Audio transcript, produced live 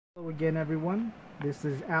Hello again, everyone. This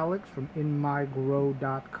is Alex from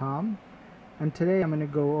InMyGrow.com, and today I'm going to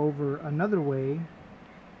go over another way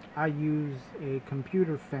I use a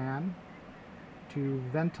computer fan to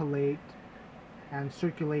ventilate and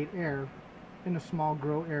circulate air in a small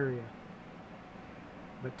grow area.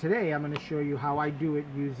 But today I'm going to show you how I do it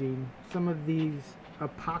using some of these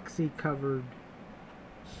epoxy covered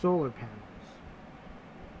solar panels.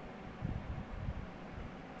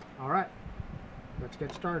 Alright, let's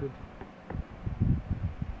get started.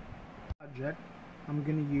 Project, I'm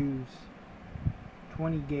going to use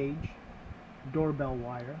 20 gauge doorbell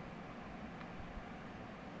wire,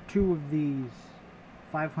 2 of these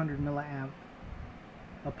 500 milliamp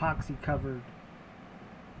epoxy covered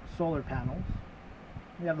solar panels.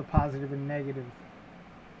 We have the positive and negative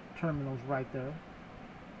terminals right there.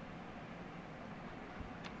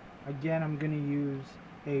 Again, I'm going to use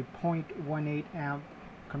a 0.18 amp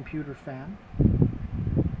computer fan,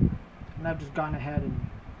 and I've just gone ahead and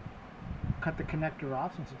cut the connector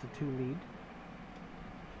off since it's a 2 lead.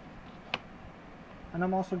 And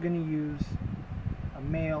I'm also going to use a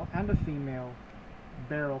male and a female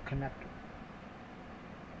barrel connector.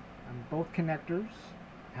 And both connectors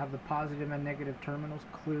have the positive and negative terminals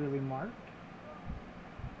clearly marked.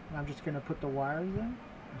 And I'm just going to put the wires in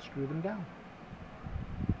and screw them down.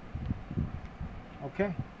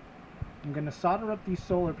 Okay, I'm going to solder up these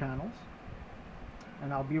solar panels,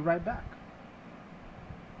 and I'll be right back.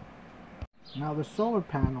 Now the solar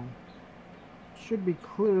panel should be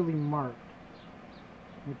clearly marked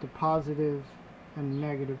with the positive and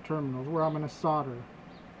negative terminals where I'm going to solder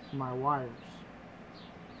my wires.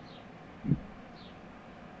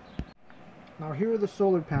 Now here are the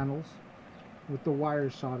solar panels with the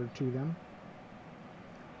wires soldered to them.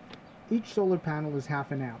 Each solar panel is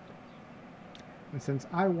half an amp. And since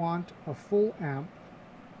I want a full amp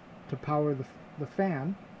to power the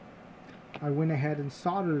fan, I went ahead and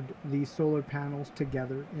soldered these solar panels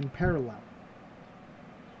together in parallel.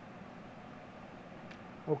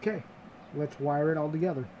 Okay, let's wire it all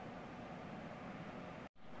together.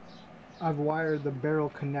 I've wired the barrel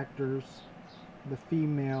connectors, the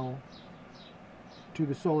female, to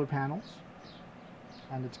the solar panels,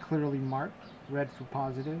 and it's clearly marked, red for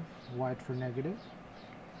positive, white for negative.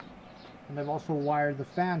 And I've also wired the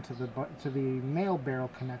fan to the male barrel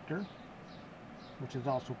connector, which is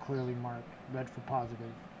also clearly marked, red for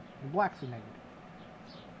positive and black for negative.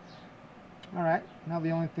 Alright, now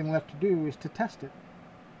the only thing left to do is to test it.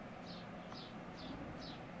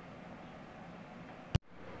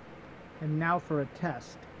 And now for a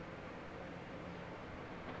test.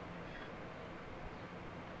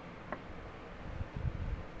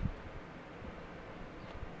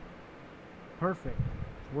 Perfect.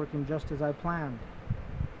 It's working just as I planned.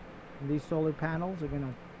 And these solar panels are going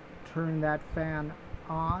to turn that fan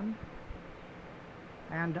on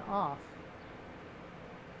and off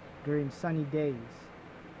during sunny days,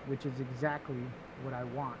 which is exactly what I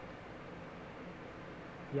want.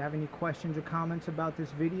 If you have any questions or comments about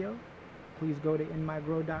this video, please go to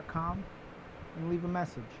InMyGrow.com and leave a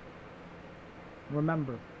message.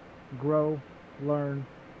 Remember, grow, learn,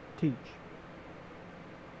 teach.